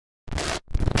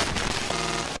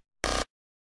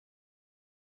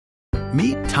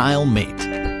Meet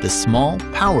TileMate, the small,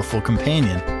 powerful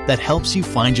companion that helps you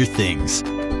find your things.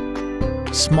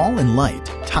 Small and light,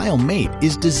 TileMate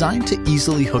is designed to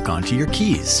easily hook onto your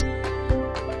keys,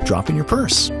 drop in your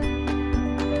purse,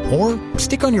 or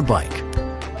stick on your bike.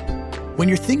 When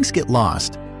your things get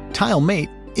lost, TileMate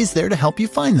is there to help you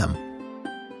find them.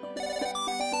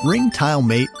 Ring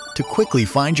TileMate to quickly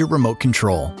find your remote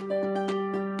control.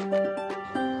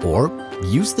 Or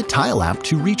use the Tile app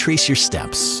to retrace your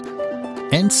steps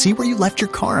and see where you left your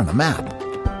car on the map.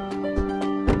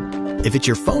 If it's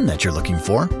your phone that you're looking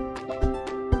for,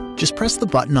 just press the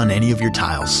button on any of your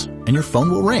tiles and your phone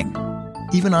will ring,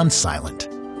 even on silent.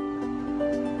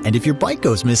 And if your bike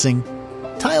goes missing,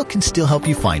 Tile can still help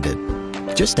you find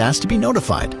it. Just ask to be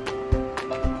notified.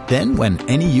 Then, when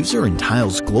any user in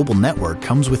Tile's global network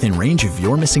comes within range of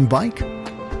your missing bike,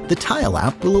 the Tile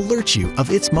app will alert you of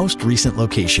its most recent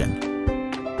location.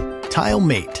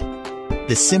 TileMate,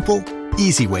 the simple,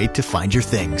 easy way to find your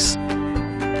things.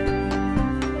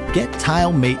 Get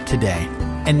TileMate today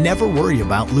and never worry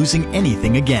about losing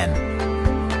anything again.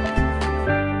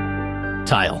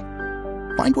 Tile.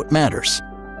 Find what matters.